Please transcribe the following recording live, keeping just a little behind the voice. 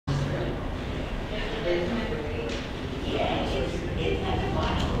Good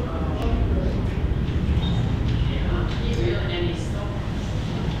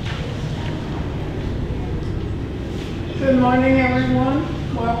morning,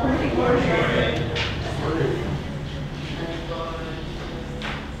 everyone. Welcome to worship.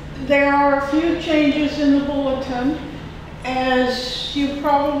 There are a few changes in the bulletin. As you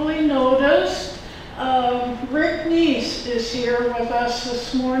probably noticed, Rick Neese is here with us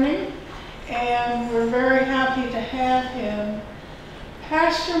this morning, and we're very happy to have him.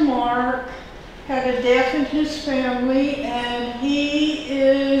 Pastor Mark had a death in his family, and he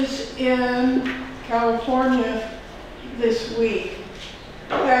is in California this week.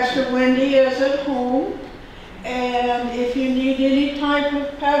 Pastor Wendy is at home, and if you need any type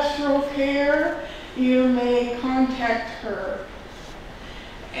of pastoral care, you may contact her.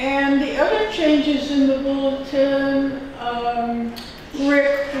 And the other changes in the bulletin,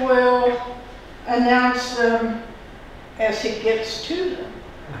 Rick will announce them as he gets to them.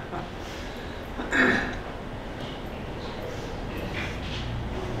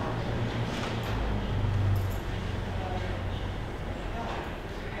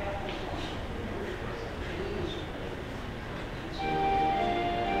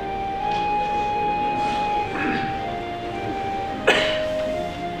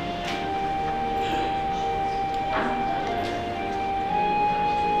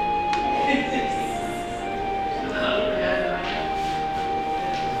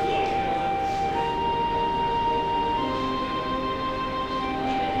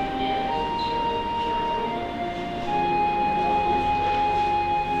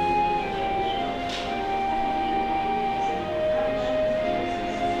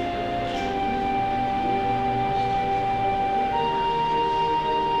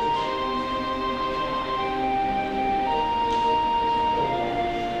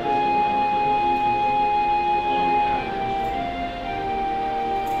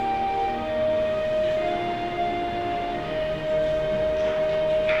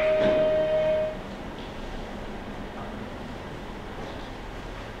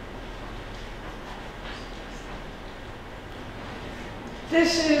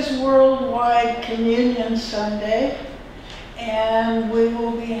 This is Worldwide Communion Sunday, and we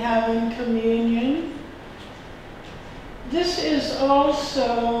will be having communion. This is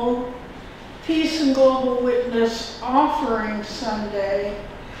also Peace and Global Witness Offering Sunday,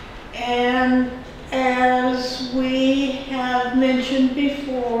 and as we have mentioned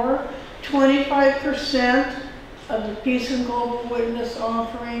before, 25% of the Peace and Global Witness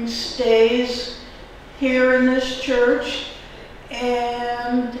offering stays here in this church.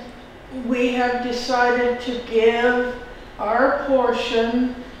 And we have decided to give our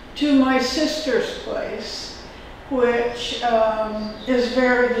portion to my sister's place, which is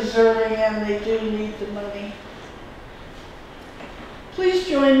very deserving, and they do need the money. Please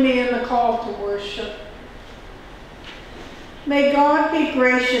join me in the call to worship. May God be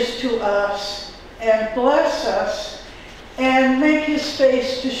gracious to us and bless us and make his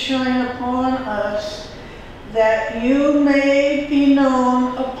face to shine upon us, that you may be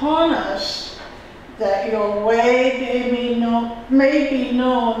known upon us, that your way may be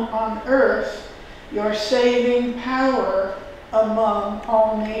known on earth, your saving power among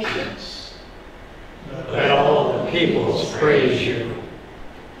all nations. Let all the peoples praise you.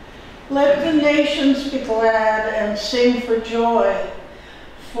 Let the nations be glad and sing for joy,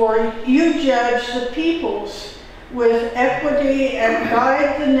 for you judge the peoples with equity and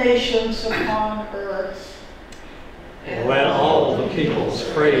guide the nations upon earth. Let all the peoples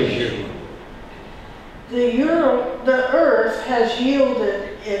praise you. The earth has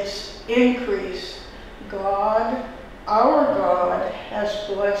yielded its increase. God, our God, has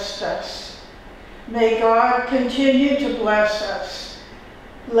blessed us. May God continue to bless us.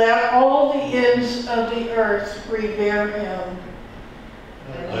 Let all the ends of the earth revere him.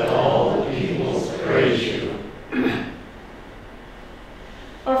 Let all the peoples praise you.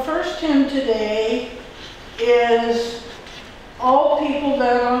 Our first hymn today is All People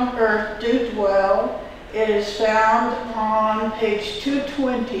That on Earth Do Dwell. It is found on page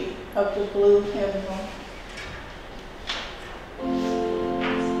 220 of the blue hymnal.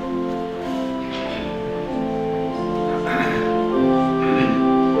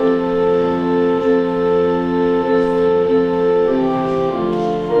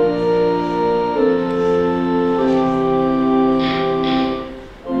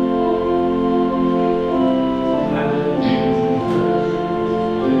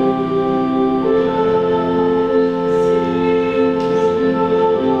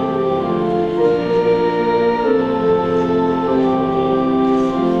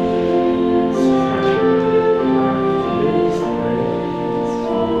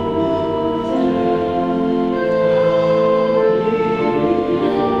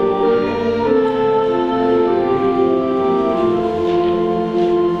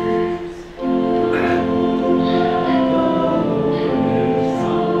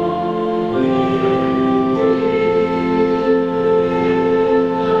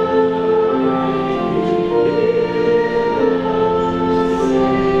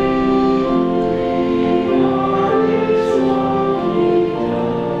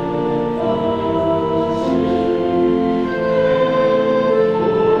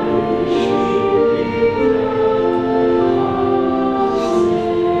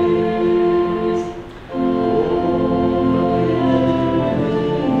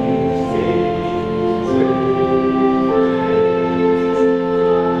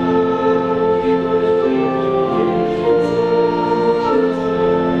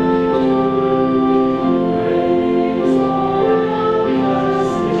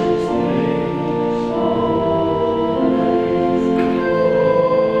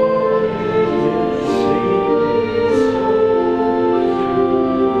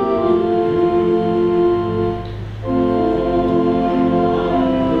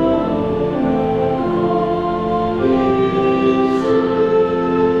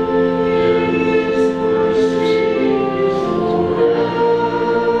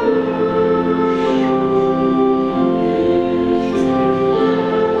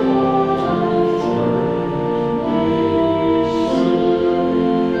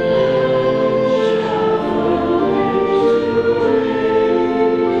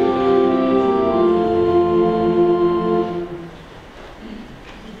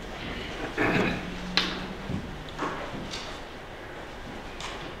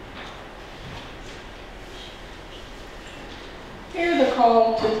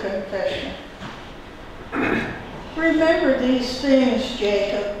 confession. Remember these things,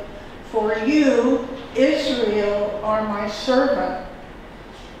 Jacob, for you, Israel, are my servant.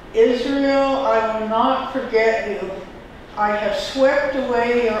 Israel, I will not forget you. I have swept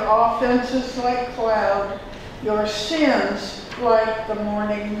away your offenses like cloud, your sins like the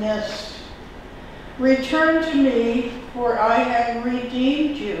morning mist. Return to me, for I have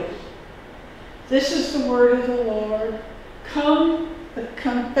redeemed you. This is the word of the Lord. Come,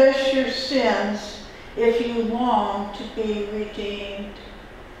 confess your sins if you long to be redeemed.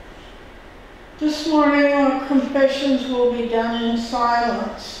 This morning, our confessions will be done in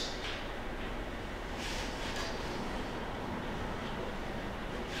silence.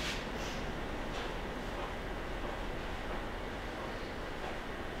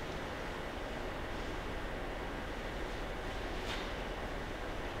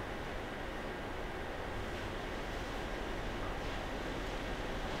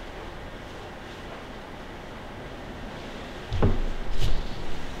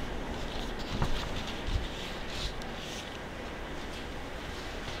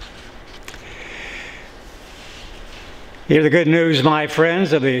 Hear the good news, my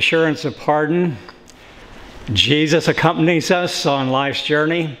friends, of the assurance of pardon. Jesus accompanies us on life's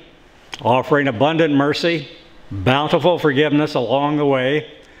journey, offering abundant mercy, bountiful forgiveness along the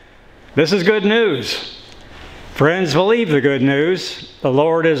way. This is good news. Friends, believe the good news. The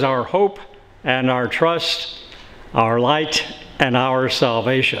Lord is our hope and our trust, our light and our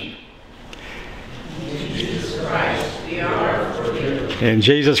salvation. In Jesus Christ, we are forgiven. In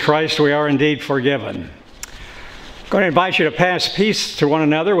Jesus Christ, we are indeed forgiven. I'm going to invite you to pass peace to one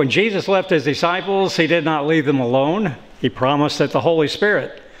another. When Jesus left his disciples, he did not leave them alone. He promised that the Holy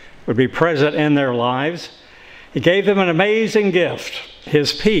Spirit would be present in their lives. He gave them an amazing gift,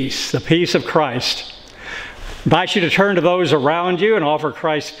 his peace, the peace of Christ. I invite you to turn to those around you and offer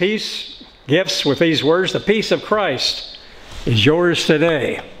Christ's peace gifts with these words: the peace of Christ is yours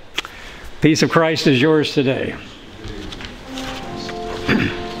today. Peace of Christ is yours today.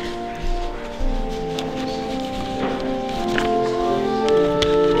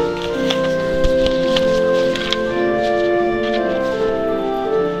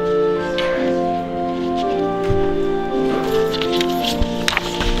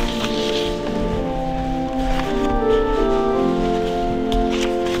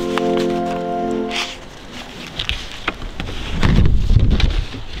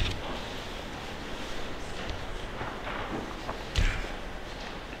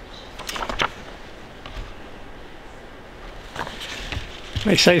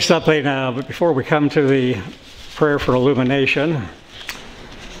 Let me say something before we come to the prayer for illumination. A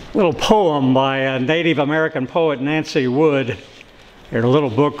little poem by a Native American poet, Nancy Wood, in a little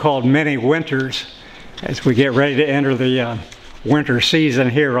book called Many Winters, as we get ready to enter the winter season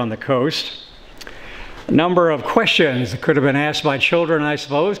here on the coast. A number of questions that could have been asked by children, I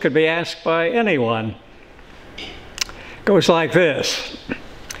suppose, could be asked by anyone. It goes like this: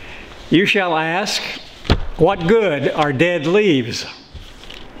 you shall ask, what good are dead leaves?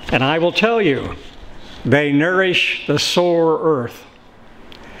 And I will tell you, they nourish the sore earth.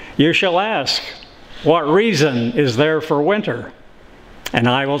 You shall ask, what reason is there for winter? And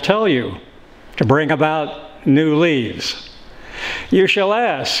I will tell you, to bring about new leaves. You shall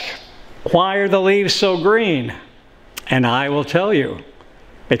ask, why are the leaves so green? And I will tell you,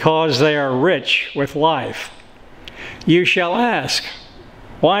 because they are rich with life. You shall ask,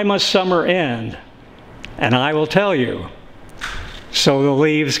 why must summer end? And I will tell you, so the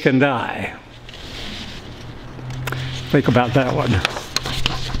leaves can die. Think about that one.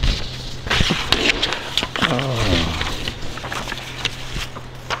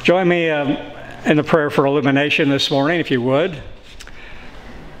 Join me in the prayer for illumination this morning, if you would.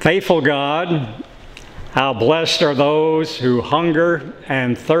 Faithful God, how blessed are those who hunger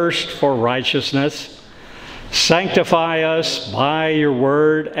and thirst for righteousness. Sanctify us by your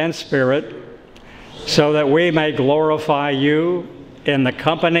word and spirit, so that we may glorify you in the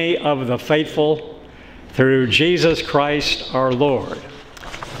company of the faithful, through Jesus Christ our Lord.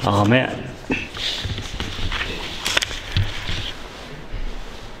 Amen.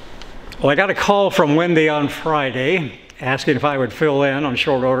 Well, I got a call from Wendy on Friday asking if I would fill in on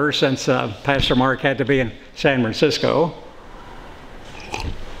short order since Pastor Mark had to be in San Francisco.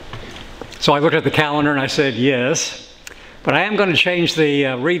 So I looked at the calendar and I said yes. But I am going to change the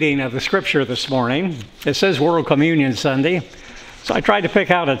reading of the scripture this morning. It says World Communion Sunday. So I tried to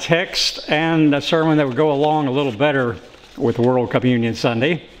pick out a text and a sermon that would go along a little better with World Communion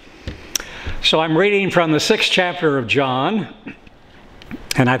Sunday. So I'm reading from the 6th chapter of John,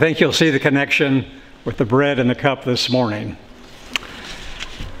 and I think you'll see the connection with the bread and the cup this morning.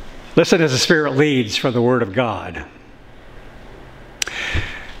 Listen as the Spirit leads for the Word of God.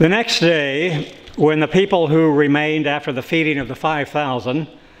 The next day, when the people who remained after the feeding of the 5,000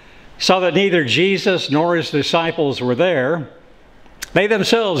 saw that neither Jesus nor his disciples were there, they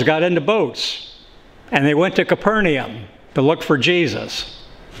themselves got into boats, and they went to Capernaum to look for Jesus.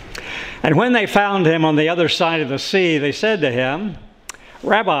 And when they found him on the other side of the sea, they said to him,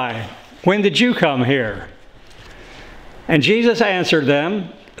 "Rabbi, when did you come here?" And Jesus answered them,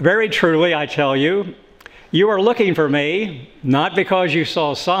 "Very truly, I tell you, you are looking for me, not because you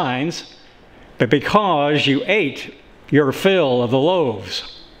saw signs, but because you ate your fill of the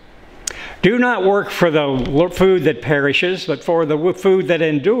loaves. Do not work for the food that perishes, but for the food that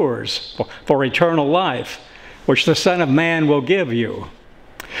endures, for eternal life, which the Son of Man will give you.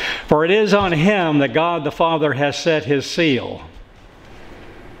 For it is on him that God the Father has set his seal."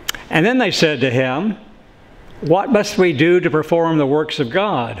 And then they said to him, "What must we do to perform the works of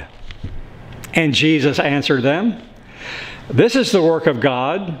God?" And Jesus answered them, "This is the work of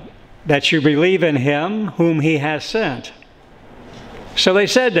God, that you believe in him whom he has sent." So they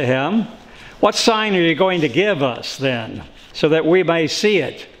said to him, "What sign are you going to give us then, so that we may see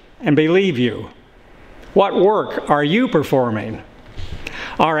it and believe you? What work are you performing?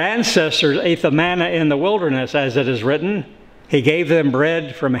 Our ancestors ate the manna in the wilderness, as it is written, he gave them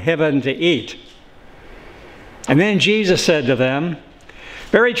bread from heaven to eat." And then Jesus said to them,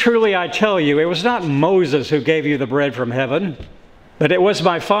 "Very truly I tell you, it was not Moses who gave you the bread from heaven, but it was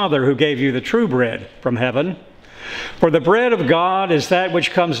my Father who gave you the true bread from heaven. For the bread of God is that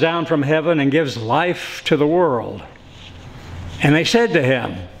which comes down from heaven and gives life to the world." And they said to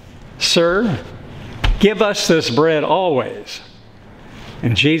him, "Sir, give us this bread always."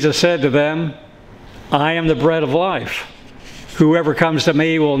 And Jesus said to them, "I am the bread of life. Whoever comes to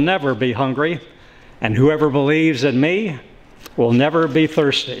me will never be hungry, and whoever believes in me will never be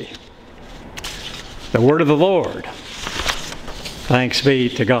thirsty." The word of the Lord. Thanks be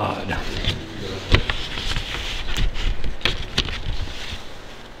to God.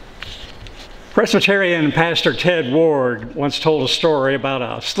 Presbyterian pastor Ted Ward once told a story about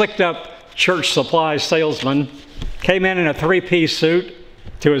a slicked-up church supply salesman came in a three-piece suit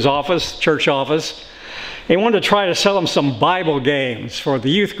to his office, church office. He wanted to try to sell them some Bible games for the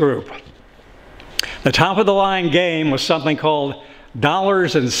youth group. The top-of-the-line game was something called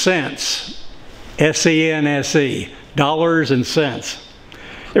Dollars and Cents, S-E-N-S-E, Dollars and Cents.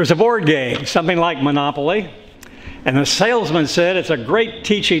 It was a board game, something like Monopoly, and the salesman said it's a great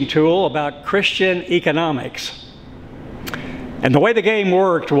teaching tool about Christian economics. And the way the game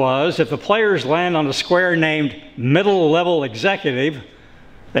worked was, if the players land on a square named middle-level executive,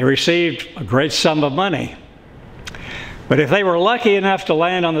 they received a great sum of money. But if they were lucky enough to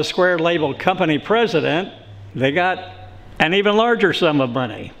land on the square labeled company president, they got an even larger sum of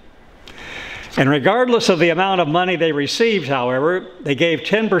money. And regardless of the amount of money they received, however, they gave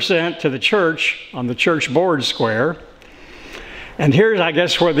 10% to the church on the church board square. And here's, I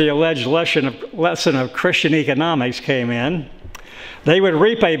guess, where the alleged lesson of Christian economics came in. They would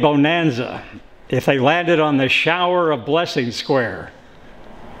reap a bonanza if they landed on the shower of blessing square.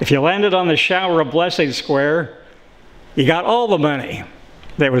 If you landed on the shower of blessing square, you got all the money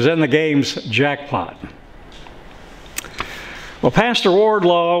that was in the game's jackpot. Well, Pastor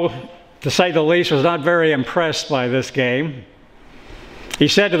Wardlaw, to say the least, was not very impressed by this game. He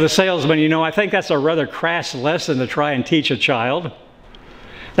said to the salesman, "You know, I think that's a rather crass lesson to try and teach a child,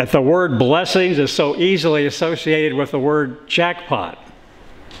 that the word blessings is so easily associated with the word jackpot."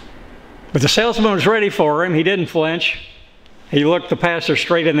 But the salesman was ready for him. He didn't flinch. He looked the pastor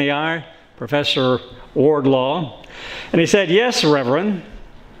straight in the eye, Professor Wardlaw, and he said, "Yes, Reverend,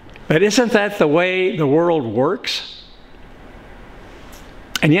 but isn't that the way the world works?"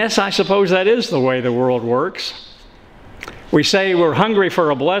 And yes, I suppose that is the way the world works. We say we're hungry for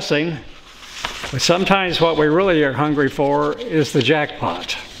a blessing, but sometimes what we really are hungry for is the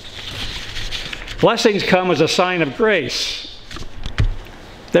jackpot. Blessings come as a sign of grace.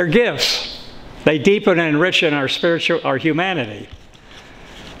 They're gifts. They deepen and enrich our humanity.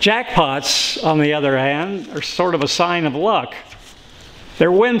 Jackpots, on the other hand, are sort of a sign of luck.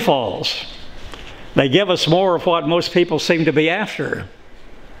 They're windfalls. They give us more of what most people seem to be after.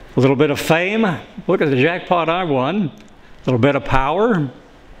 A little bit of fame. Look at the jackpot I won. A little bit of power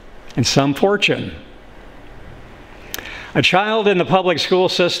and some fortune. A child in the public school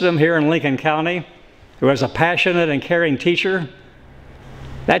system here in Lincoln County who has a passionate and caring teacher,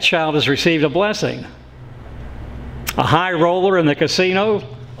 that child has received a blessing. A high roller in the casino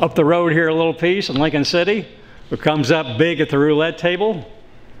up the road here a little piece in Lincoln City who comes up big at the roulette table,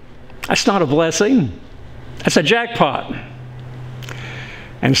 that's not a blessing. That's a jackpot.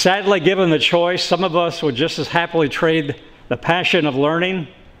 And sadly, given the choice, some of us would just as happily trade the passion of learning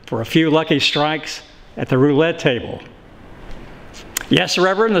for a few lucky strikes at the roulette table. Yes,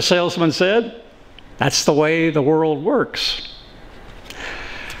 Reverend, the salesman said, that's the way the world works.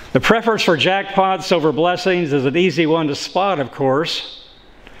 The preference for jackpots over blessings is an easy one to spot, of course,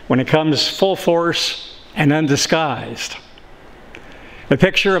 when it comes full force and undisguised. The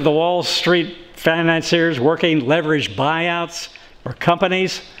picture of the Wall Street financiers working leveraged buyouts for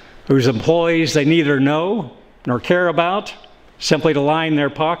companies whose employees they neither know nor care about, simply to line their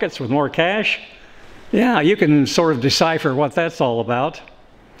pockets with more cash. Yeah, you can sort of decipher what that's all about.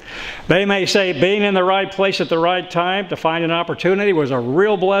 They may say being in the right place at the right time to find an opportunity was a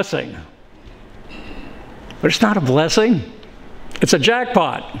real blessing. But it's not a blessing. It's a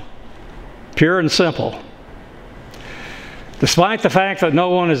jackpot, pure and simple. Despite the fact that no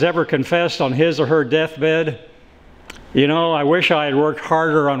one has ever confessed on his or her deathbed, you know, I wish I had worked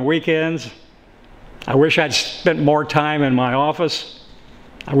harder on weekends. I wish I'd spent more time in my office.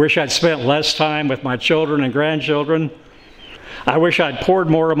 I wish I'd spent less time with my children and grandchildren. I wish I'd poured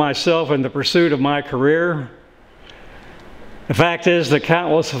more of myself in the pursuit of my career. The fact is that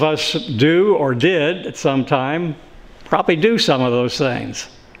countless of us do or did at some time probably do some of those things.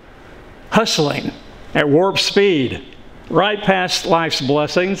 Hustling at warp speed, right past life's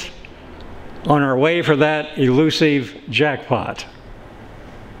blessings, on our way for that elusive jackpot.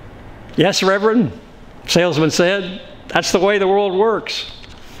 Yes, Reverend, salesman said, that's the way the world works.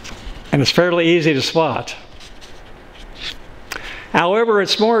 And it's fairly easy to spot. However,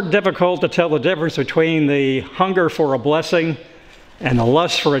 it's more difficult to tell the difference between the hunger for a blessing and the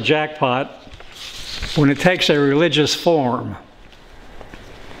lust for a jackpot when it takes a religious form.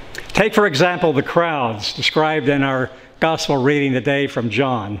 Take, for example, the crowds described in our gospel reading today from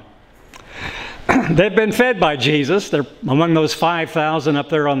John. They've been fed by Jesus. They're among those 5,000 up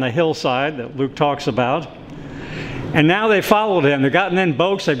there on the hillside that Luke talks about. And now they followed him. They've gotten in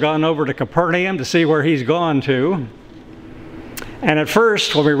boats. They've gone over to Capernaum to see where he's gone to. And at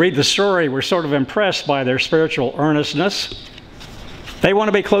first, when we read the story, we're sort of impressed by their spiritual earnestness. They want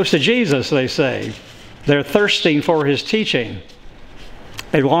to be close to Jesus, they say. They're thirsting for his teaching.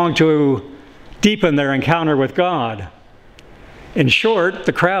 They long to deepen their encounter with God. In short,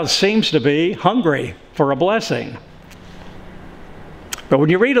 the crowd seems to be hungry for a blessing. But when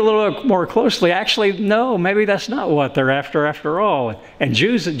you read a little more closely, actually, no, maybe that's not what they're after all. And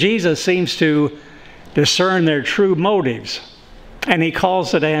Jesus seems to discern their true motives. And he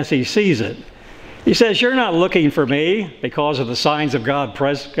calls it as he sees it. He says, you're not looking for me because of the signs of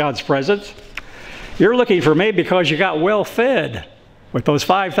God's presence. You're looking for me because you got well fed with those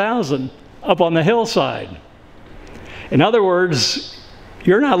 5,000 up on the hillside. In other words,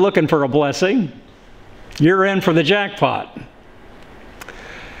 you're not looking for a blessing. You're in for the jackpot.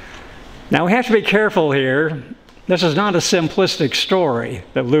 Now, we have to be careful here. This is not a simplistic story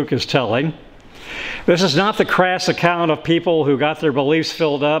that Luke is telling. This is not the crass account of people who got their beliefs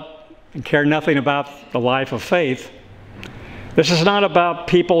filled up and care nothing about the life of faith. This is not about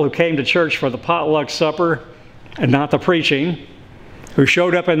people who came to church for the potluck supper and not the preaching, who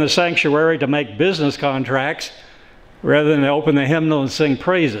showed up in the sanctuary to make business contracts rather than to open the hymnal and sing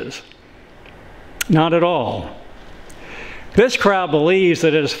praises. Not at all. This crowd believes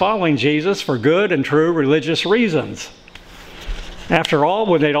that it is following Jesus for good and true religious reasons. After all,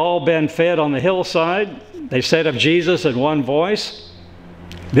 when they'd all been fed on the hillside, they said of Jesus in one voice,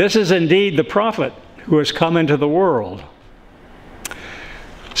 "This is indeed the prophet who has come into the world."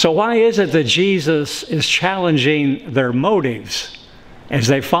 So why is it that Jesus is challenging their motives as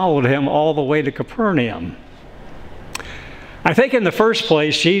they followed him all the way to Capernaum? I think in the first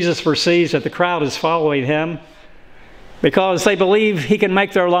place, Jesus perceives that the crowd is following him because they believe he can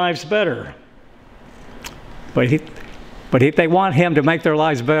make their lives better. But they want him to make their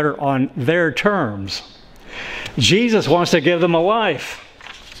lives better on their terms. Jesus wants to give them a life.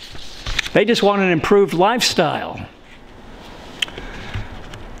 They just want an improved lifestyle.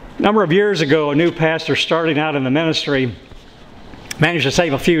 A number of years ago, a new pastor starting out in the ministry managed to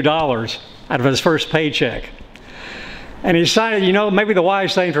save a few dollars out of his first paycheck. And he decided, maybe the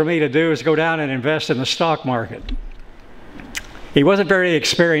wise thing for me to do is go down and invest in the stock market. He wasn't very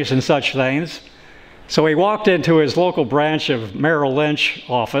experienced in such things, so he walked into his local branch of Merrill Lynch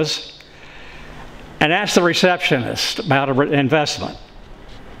office and asked the receptionist about an investment.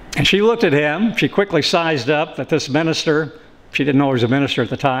 And she looked at him. She quickly sized up that this minister, she didn't know he was a minister at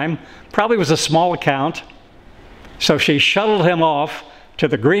the time, probably was a small account. So she shuttled him off to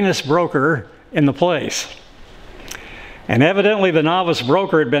the greenest broker in the place. And evidently the novice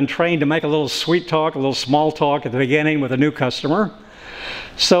broker had been trained to make a little sweet talk, a little small talk at the beginning with a new customer.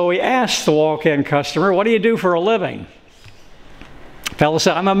 So he asked the walk-in customer, "What do you do for a living?" The fellow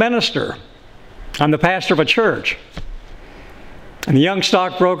said, "I'm a minister. I'm the pastor of a church." And the young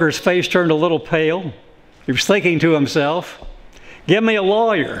stockbroker's face turned a little pale. He was thinking to himself, "Give me a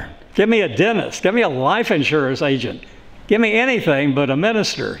lawyer. Give me a dentist. Give me a life insurance agent. Give me anything but a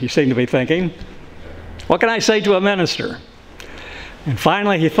minister," he seemed to be thinking. "What can I say to a minister?" And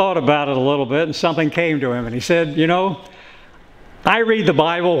finally he thought about it a little bit, and something came to him, and he said, "You know, I read the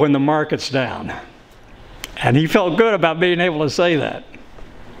Bible when the market's down." And he felt good about being able to say that.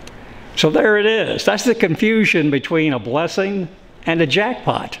 So there it is. That's the confusion between a blessing and a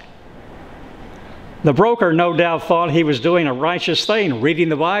jackpot. The broker no doubt thought he was doing a righteous thing, reading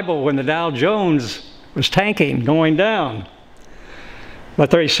the Bible when the Dow Jones was tanking, going down.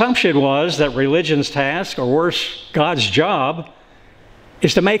 But the assumption was that religion's task, or worse, God's job,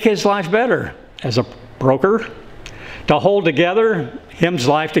 is to make his life better as a broker, to hold together him's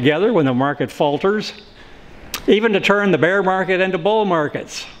life together when the market falters, even to turn the bear market into bull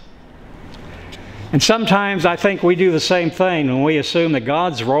markets. And sometimes I think we do the same thing when we assume that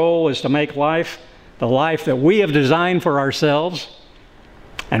God's role is to make life the life that we have designed for ourselves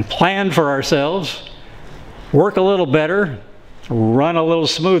and planned for ourselves, work a little better, run a little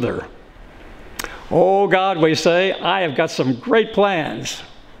smoother. "Oh God," we say, "I have got some great plans.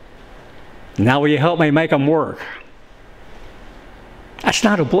 Now will you help me make them work?" That's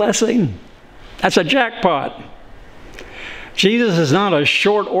not a blessing. That's a jackpot. Jesus is not a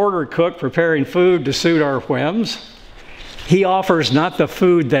short order cook preparing food to suit our whims. He offers not the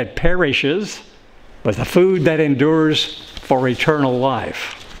food that perishes, but the food that endures for eternal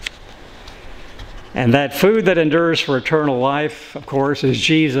life. And that food that endures for eternal life, of course, is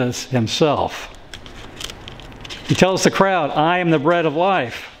Jesus himself. He tells the crowd, "I am the bread of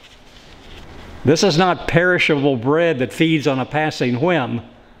life." This is not perishable bread that feeds on a passing whim.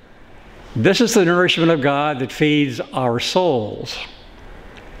 This is the nourishment of God that feeds our souls.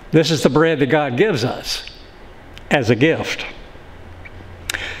 This is the bread that God gives us as a gift.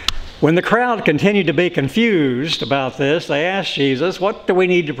 When the crowd continued to be confused about this, they asked Jesus, "What do we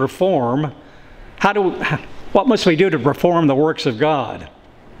need to perform? What must we do to perform the works of God?"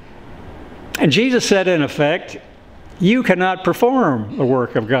 And Jesus said, in effect, "You cannot perform the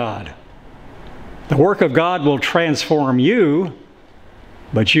work of God. The work of God will transform you,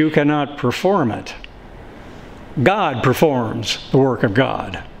 but you cannot perform it. God performs the work of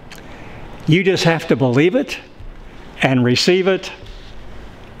God. You just have to believe it and receive it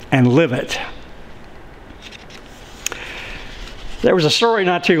and live it." There was a story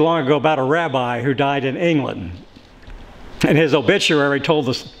not too long ago about a rabbi who died in England. And his obituary told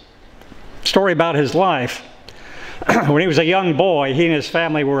the story about his life. When he was a young boy, he and his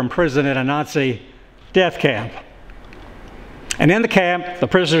family were imprisoned in a Nazi death camp. And in the camp, the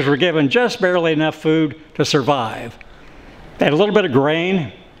prisoners were given just barely enough food to survive. They had a little bit of grain,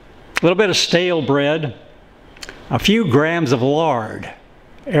 a little bit of stale bread, a few grams of lard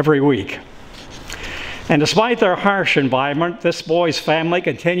every week. And despite their harsh environment, this boy's family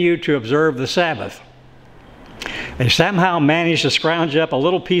continued to observe the Sabbath. They somehow managed to scrounge up a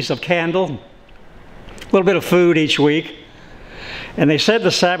little piece of candle, a little bit of food each week, and they said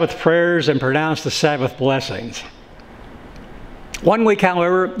the Sabbath prayers and pronounced the Sabbath blessings. One week,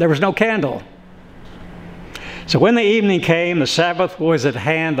 however, there was no candle. So when the evening came, the Sabbath was at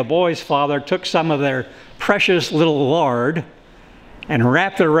hand, the boy's father took some of their precious little lard and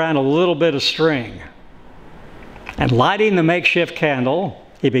wrapped it around a little bit of string. And lighting the makeshift candle,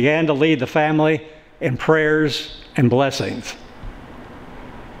 he began to lead the family in prayers and blessings.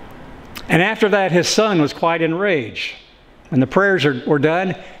 And after that, his son was quite enraged. When the prayers were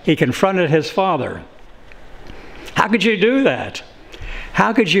done, he confronted his father. "How could you do that?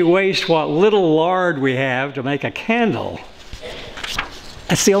 How could you waste what little lard we have to make a candle?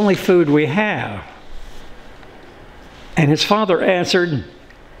 That's the only food we have." And his father answered,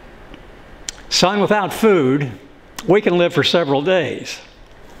 "Son, without food, we can live for several days.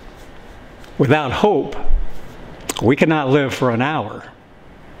 Without hope, we cannot live for an hour."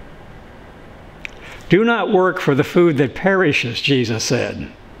 Do not work for the food that perishes, Jesus said,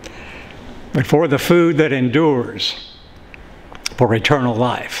 but for the food that endures for eternal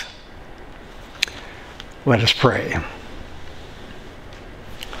life. Let us pray.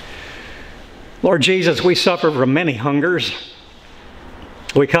 Lord Jesus, we suffer from many hungers.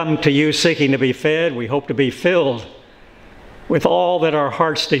 We come to you seeking to be fed. We hope to be filled with all that our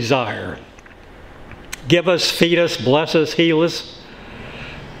hearts desire. Give us, feed us, bless us, heal us.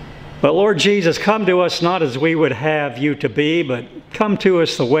 But Lord Jesus, come to us not as we would have you to be, but come to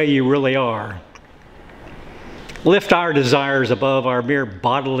us the way you really are. Lift our desires above our mere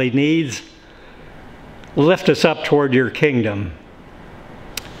bodily needs. Lift us up toward your kingdom.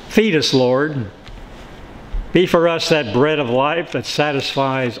 Feed us, Lord. Be for us that bread of life that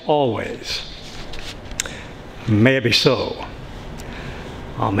satisfies always. May it be so.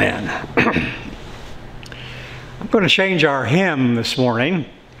 Amen. I'm going to change our hymn this morning.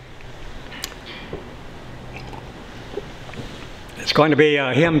 It's going to be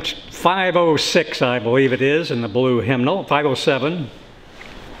hymn 506, I believe it is, in the blue hymnal, 507.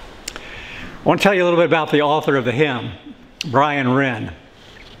 I want to tell you a little bit about the author of the hymn, Brian Wren.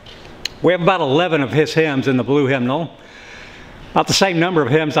 We have about 11 of his hymns in the blue hymnal. About the same number of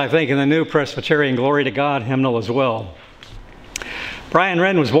hymns, I think, in the new Presbyterian Glory to God hymnal as well. Brian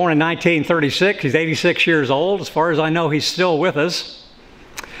Wren was born in 1936. He's 86 years old. As far as I know, he's still with us.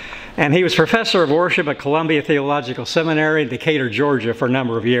 And he was professor of worship at Columbia Theological Seminary in Decatur, Georgia for a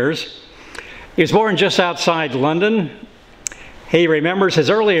number of years. He was born just outside London. He remembers, his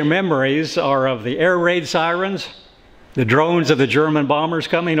earlier memories are of the air raid sirens, the drones of the German bombers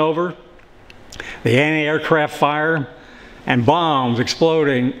coming over, the anti-aircraft fire, and bombs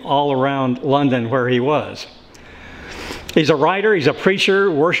exploding all around London where he was. He's a writer, he's a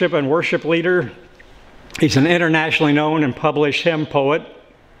preacher, worship leader. He's an internationally known and published hymn poet.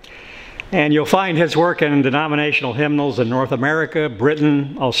 And you'll find his work in denominational hymnals in North America,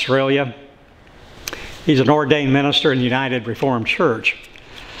 Britain, Australia. He's an ordained minister in the United Reformed Church.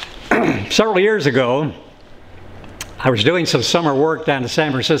 Several years ago, I was doing some summer work down at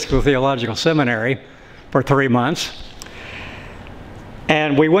San Francisco Theological Seminary for 3 months.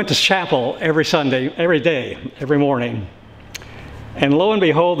 And we went to chapel every Sunday, every day, every morning. And lo and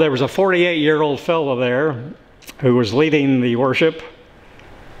behold, there was a 48-year-old fellow there who was leading the worship.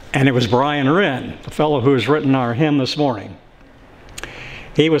 And it was Brian Wren, the fellow who has written our hymn this morning.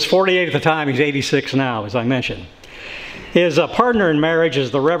 He was 48 at the time. He's 86 now, as I mentioned. His partner in marriage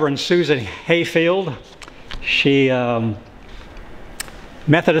is the Reverend Susan Hayfield. She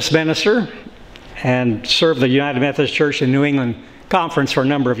Methodist minister and served the United Methodist Church in New England Conference for a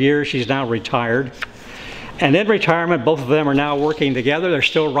number of years. She's now retired. And in retirement, both of them are now working together. They're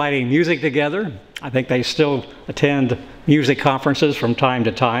still writing music together. I think they still attend music conferences from time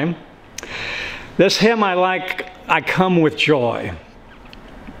to time. This hymn I like, I Come With Joy.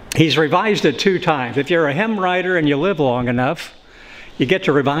 He's revised it 2 times. If you're a hymn writer and you live long enough, you get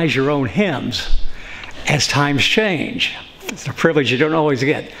to revise your own hymns as times change. It's a privilege you don't always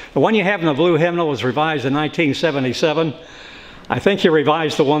get. The one you have in the blue hymnal was revised in 1977. I think he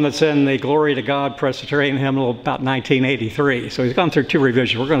revised the one that's in the Glory to God Presbyterian hymnal about 1983. So he's gone through 2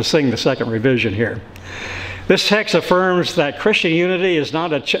 revisions. We're going to sing the second revision here. This text affirms that Christian unity is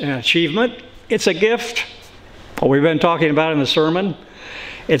not an achievement, it's a gift. What we've been talking about in the sermon.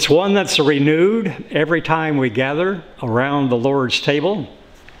 It's one that's renewed every time we gather around the Lord's table.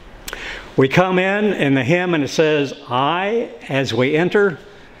 We come in the hymn and it says, I, as we enter,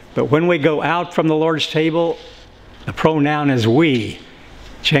 but when we go out from the Lord's table, the pronoun is we,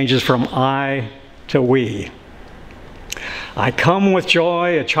 changes from I to we. I come with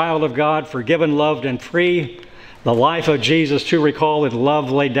joy, a child of God, forgiven, loved, and free. The life of Jesus to recall, His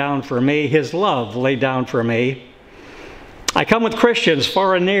love laid down for me, His love laid down for me. I come with Christians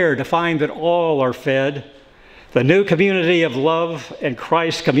far and near to find that all are fed. The new community of love and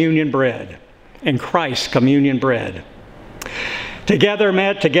Christ's communion bread. In Christ's communion bread. Together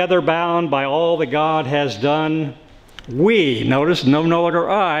met, together bound by all that God has done. We, notice, no longer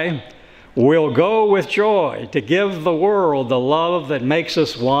I, will go with joy to give the world the love that makes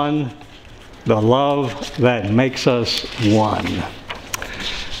us one. The love that makes us one.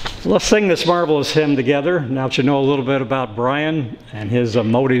 Let's sing this marvelous hymn together. Now that you know a little bit about Brian and his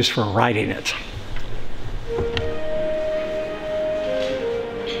motives for writing it.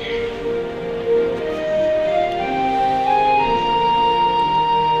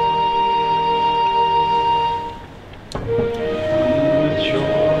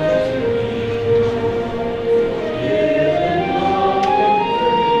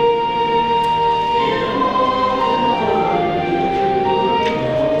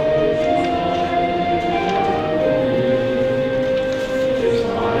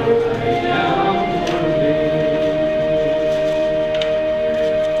 Down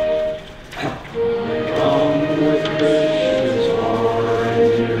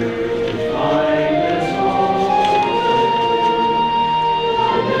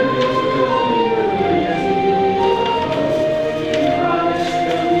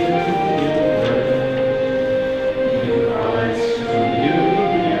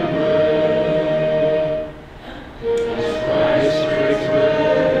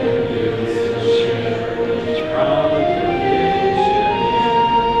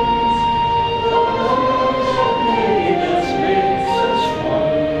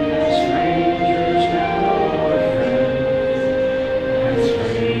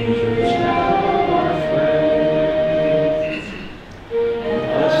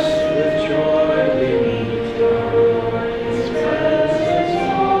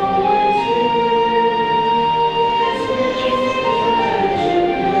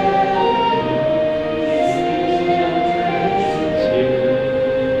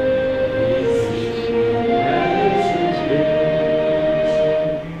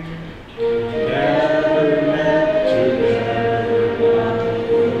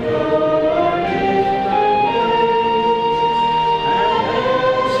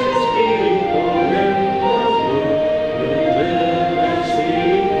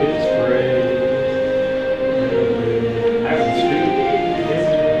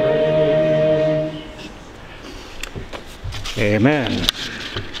Amen.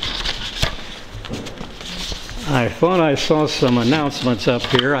 I thought I saw some announcements up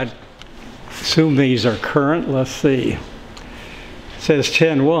here. I assume these are current. Let's see. It says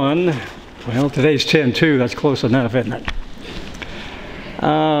 10:1. Well, today's 10:2. That's close enough, isn't it?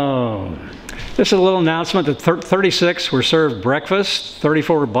 Oh. Just a little announcement that 36 were served breakfast,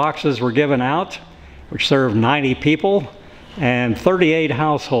 34 boxes were given out, which served 90 people, and 38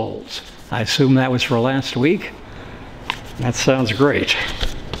 households. I assume that was for last week. That sounds great.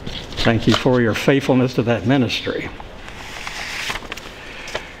 Thank you for your faithfulness to that ministry.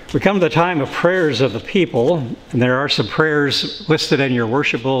 We come to the time of prayers of the people, and there are some prayers listed in your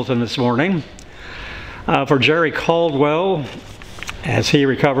worship bulletin this morning. For Jerry Caldwell, as he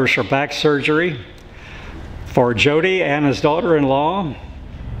recovers from back surgery. For Jody and his daughter-in-law,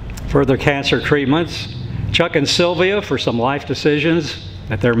 further cancer treatments. Chuck and Sylvia for some life decisions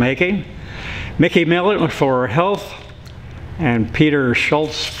that they're making. Mickey Millet for health. And Peter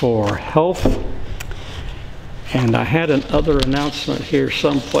Schultz for health. And I had another announcement here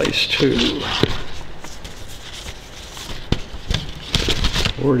someplace too.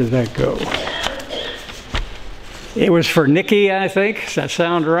 Where did that go? It was for Nikki, I think. Does that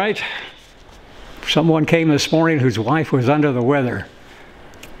sound right? Someone came this morning whose wife was under the weather.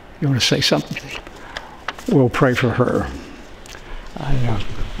 You want to say something? We'll pray for her.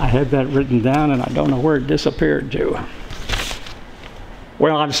 I had that written down and I don't know where it disappeared to.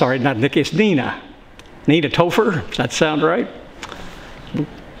 Well, I'm sorry, not Nikki, it's Nina. Nina Topher, does that sound right? We'll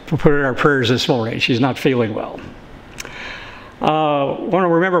put her in our prayers this morning. She's not feeling well. Want to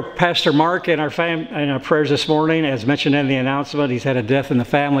remember Pastor Mark in our prayers this morning. As mentioned in the announcement, he's had a death in the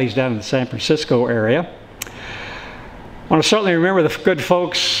family. He's down in the San Francisco area. Want to certainly remember the good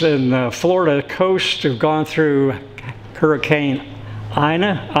folks in the Florida coast who've gone through Hurricane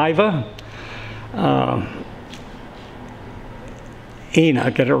Ina.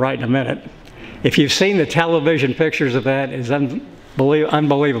 I'll get it right in a minute. If you've seen the television pictures of that, it's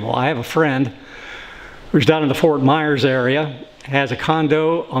unbelievable. I have a friend who's down in the Fort Myers area, has a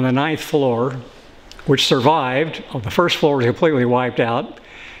condo on the 9th floor, which survived. The first floor was completely wiped out.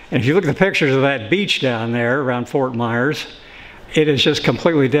 And if you look at the pictures of that beach down there around Fort Myers, it is just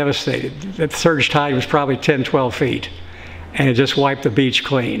completely devastated. The surge tide was probably 10, 12 feet, and it just wiped the beach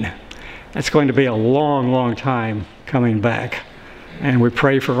clean. That's going to be a long, long time coming back. And we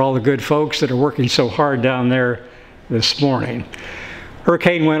pray for all the good folks that are working so hard down there this morning.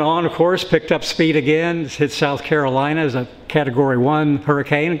 Hurricane went on, of course, picked up speed again, hit South Carolina as a Category 1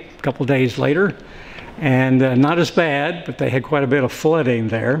 hurricane a couple days later. And not as bad, but they had quite a bit of flooding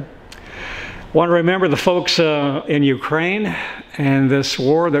there. Want to remember the folks in Ukraine and this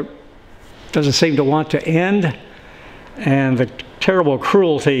war that doesn't seem to want to end, and the terrible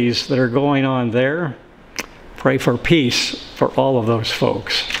cruelties that are going on there. Pray for peace for all of those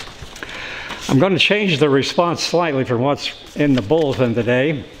folks. I'm going to change the response slightly from what's in the bulletin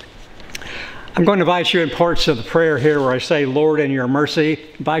today. I'm going to invite you in parts of the prayer here where I say, Lord, in your mercy,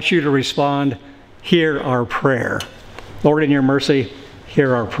 invite you to respond, hear our prayer. Lord, in your mercy,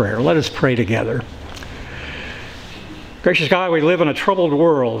 hear our prayer. Let us pray together. Gracious God, we live in a troubled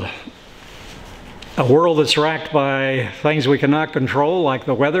world, a world that's racked by things we cannot control, like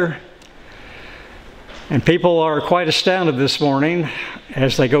the weather. And people are quite astounded this morning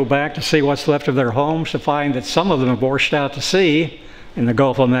as they go back to see what's left of their homes to find that some of them have washed out to sea in the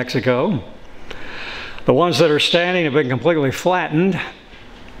Gulf of Mexico. The ones that are standing have been completely flattened,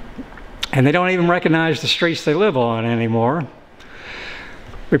 and they don't even recognize the streets they live on anymore.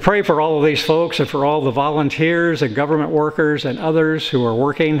 We pray for all of these folks and for all the volunteers and government workers and others who are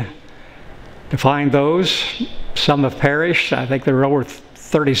working to find those. Some have perished. I think there were over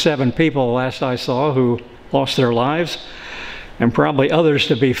 37 people last I saw who lost their lives, and probably others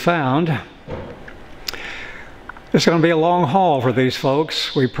to be found. It's going to be a long haul for these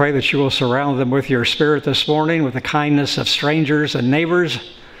folks. We pray that you will surround them with your spirit this morning, with the kindness of strangers and neighbors,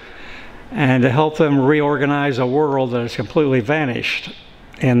 and to help them reorganize a world that has completely vanished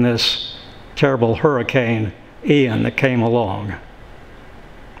in this terrible Hurricane Ian that came along.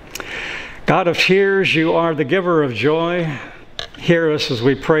 God of tears, you are the giver of joy. Hear us as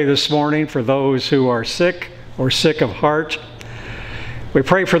we pray this morning for those who are sick or sick of heart. We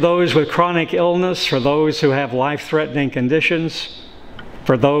pray for those with chronic illness, for those who have life-threatening conditions,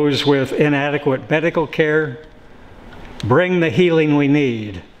 for those with inadequate medical care. Bring the healing we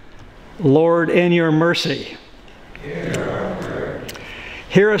need. Lord, in your mercy, hear our prayer.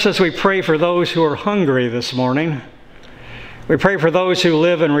 Hear us as we pray for those who are hungry this morning. We pray for those who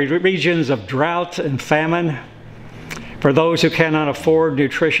live in regions of drought and famine, for those who cannot afford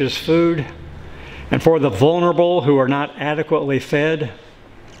nutritious food, And for the vulnerable who are not adequately fed,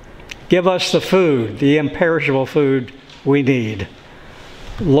 give us the food, the imperishable food we need.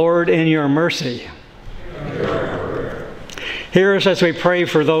 Lord, in your mercy, hear us as we pray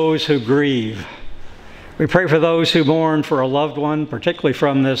for those who grieve. We pray for those who mourn for a loved one, particularly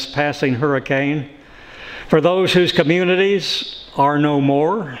from this passing hurricane. For those whose communities are no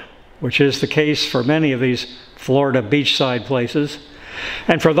more, which is the case for many of these Florida beachside places.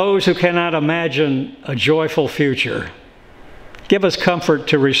 And for those who cannot imagine a joyful future, give us comfort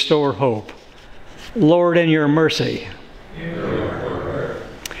to restore hope. Lord, in your mercy,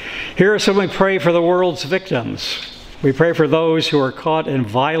 hear us when we pray for the world's victims. We pray for those who are caught in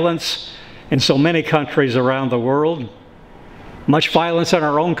violence in so many countries around the world. Much violence in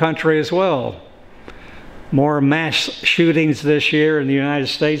our own country as well. More mass shootings this year in the United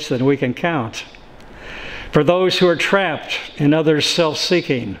States than we can count. For those who are trapped in others'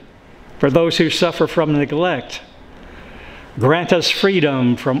 self-seeking. For those who suffer from neglect. Grant us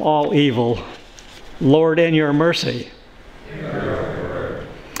freedom from all evil. Lord, in your mercy.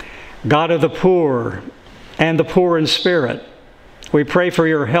 God of the poor and the poor in spirit, we pray for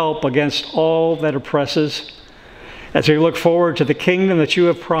your help against all that oppresses as we look forward to the kingdom that you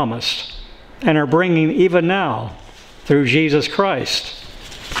have promised and are bringing even now through Jesus Christ,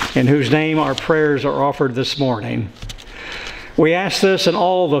 in whose name our prayers are offered this morning. We ask this and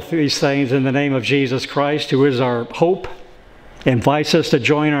all of these things in the name of Jesus Christ, who is our hope, invites us to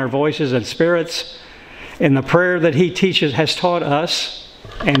join our voices and spirits in the prayer that he has taught us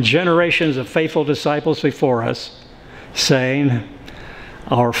and generations of faithful disciples before us, saying,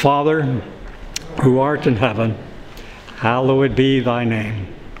 Our Father, who art in heaven, hallowed be thy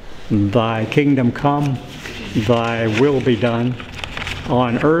name. Thy kingdom come, thy will be done,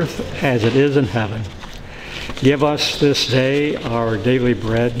 on earth as it is in heaven. Give us this day our daily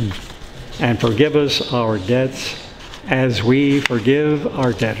bread, and forgive us our debts as we forgive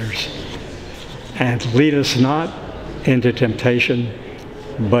our debtors. And lead us not into temptation,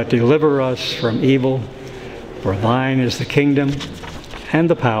 but deliver us from evil. For thine is the kingdom, and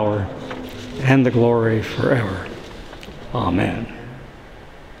the power, and the glory forever. Amen.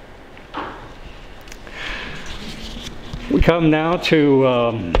 We come now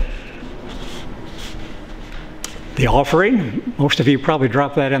to the offering. Most of you probably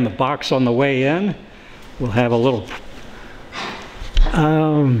dropped that in the box on the way in. We'll have a little...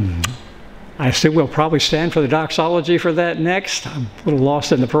 I assume we'll probably stand for the doxology for that next. I'm a little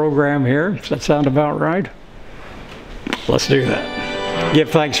lost in the program here. Does that sound about right? Let's do that. Give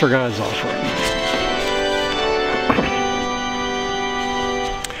thanks for God's offering.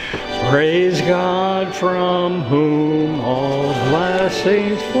 Praise God from whom all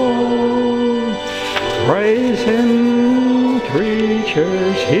blessings flow. Praise Him,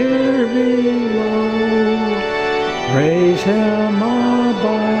 creatures here below. Praise Him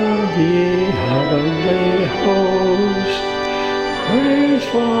above, ye heavenly hosts. Praise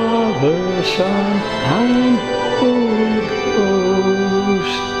Father, Son, and Holy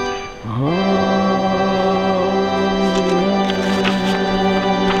Ghost. Amen.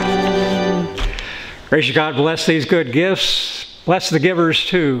 Gracious God, bless these good gifts. Bless the givers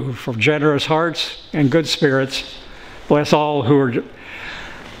too, from generous hearts and good spirits. Bless all who are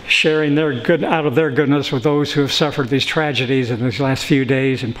sharing their good out of their goodness with those who have suffered these tragedies in these last few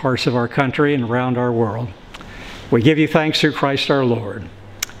days in parts of our country and around our world. We give you thanks through Christ our Lord.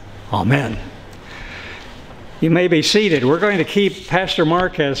 Amen. You may be seated. We're going to keep, Pastor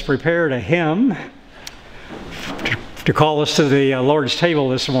Mark has prepared a hymn to call us to the Lord's table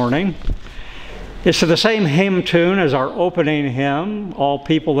this morning. It's to the same hymn tune as our opening hymn, All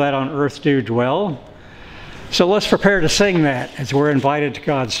People That on Earth Do Dwell. So let's prepare to sing that as we're invited to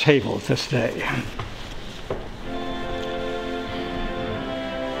God's table this day.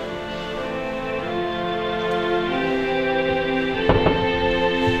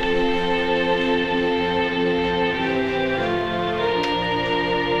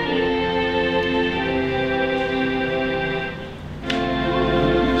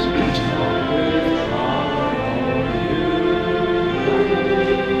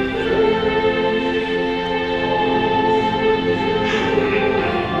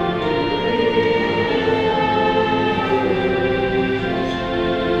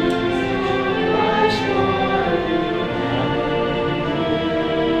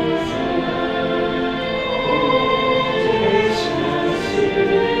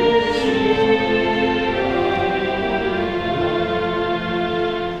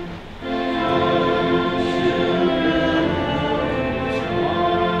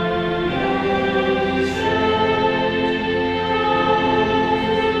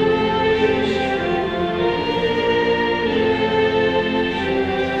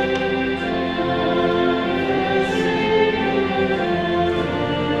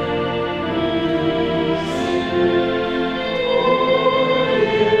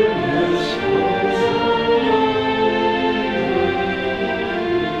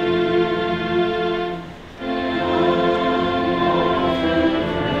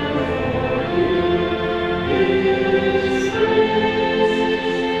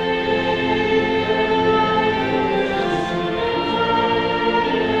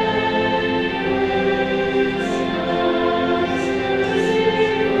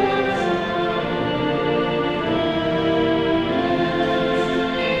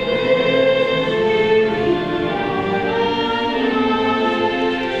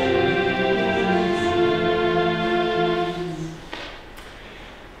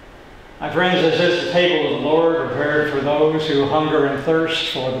 My friends, this is the table of the Lord, prepared for those who hunger and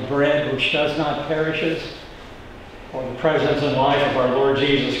thirst for the bread which does not perishes, for the presence and life of our Lord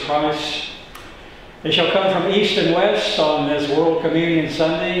Jesus Christ. They shall come from east and west on this World Communion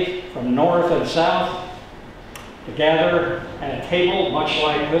Sunday, from north and south, to gather at a table much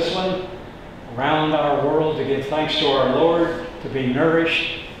like this one, around our world to give thanks to our Lord, to be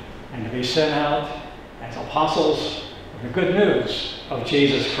nourished, and to be sent out as apostles of the good news of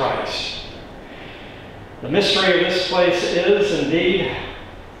Jesus Christ. The mystery of this place is indeed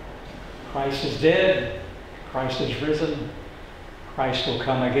Christ is dead, Christ is risen, Christ will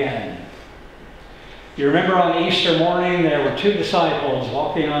come again. You remember on Easter morning there were two disciples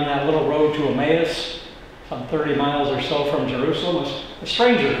walking on that little road to Emmaus, some 30 miles or so from Jerusalem. A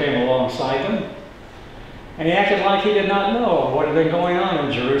stranger came alongside them, and he acted like he did not know what had been going on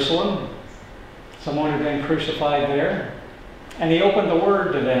in Jerusalem. Someone had been crucified there. And he opened the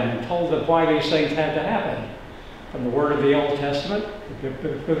Word to them and told them why these things had to happen. From the Word of the Old Testament, the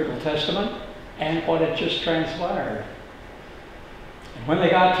Biblical Testament, and what had just transpired. And when they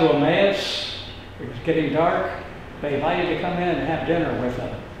got to Emmaus, it was getting dark, they invited him to come in and have dinner with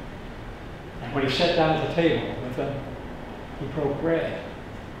them. And when he sat down at the table with them, he broke bread.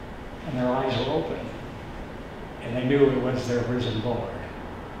 And their eyes were open. And they knew it was their risen Lord.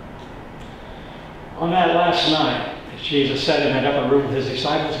 On that last night, as Jesus sat in that upper room with his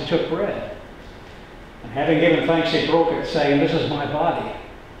disciples, he took bread. And having given thanks, he broke it, saying, "This is my body,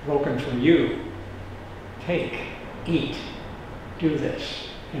 broken for you. Take, eat, do this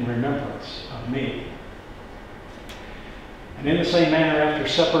in remembrance of me." And in the same manner, after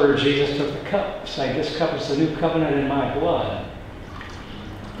supper, Jesus took the cup, saying, "This cup is the new covenant in my blood,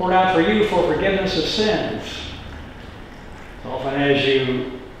 poured out for you for forgiveness of sins. As often as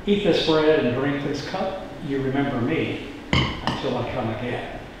you eat this bread and drink this cup, you remember me until I come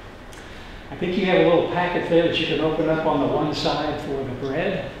again." I think you have a little packet there that you can open up on the one side for the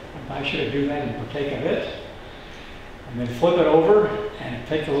bread. I invite you to do that and partake of it. And then flip it over and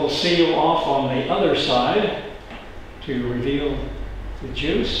take the little seal off on the other side to reveal the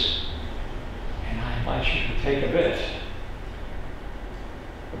juice. And I invite you to take of it.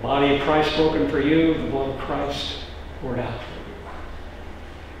 The body of Christ broken for you, the blood of Christ poured out for you.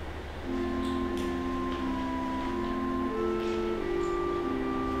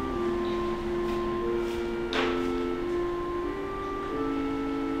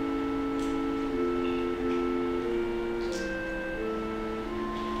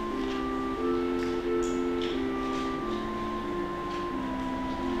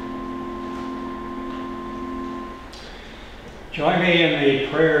 Join me in the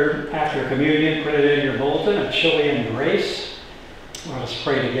prayer after communion. Put it in your bulletin, a Chilean grace. Let us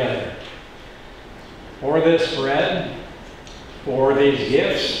pray together. For this bread, for these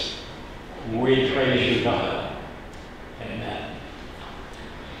gifts, we praise you, God. Amen.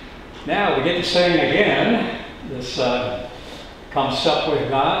 Now we get to sing again this Come Sup with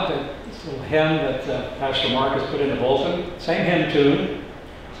God, this little hymn that Pastor Mark has put in the bulletin. Same hymn tune.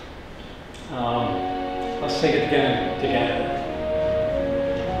 Let's sing it again together.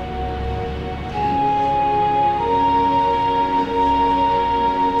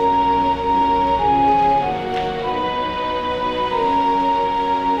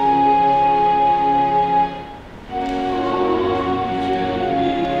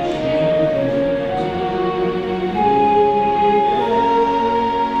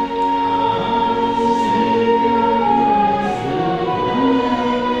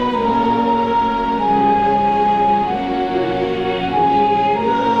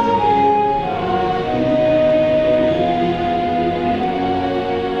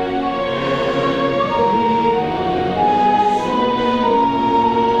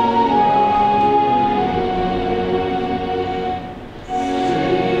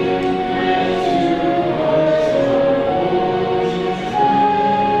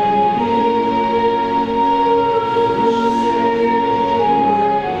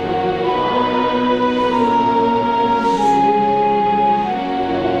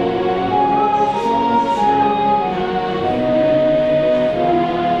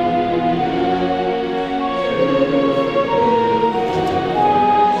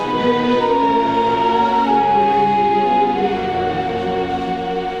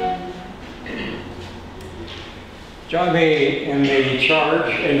 Join me in the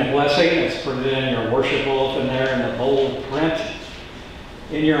charge, in the blessing. It's put in your worship bulletin there in the bold print.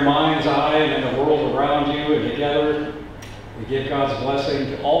 In your mind's eye and in the world around you, and together we give God's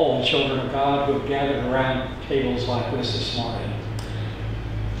blessing to all the children of God who have gathered around tables like this morning.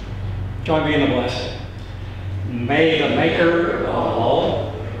 Join me in the blessing. May the Maker of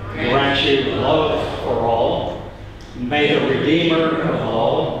all grant you love for all. May the Redeemer of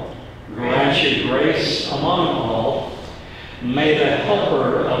all grant you grace among all. May the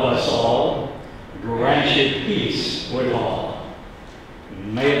Helper of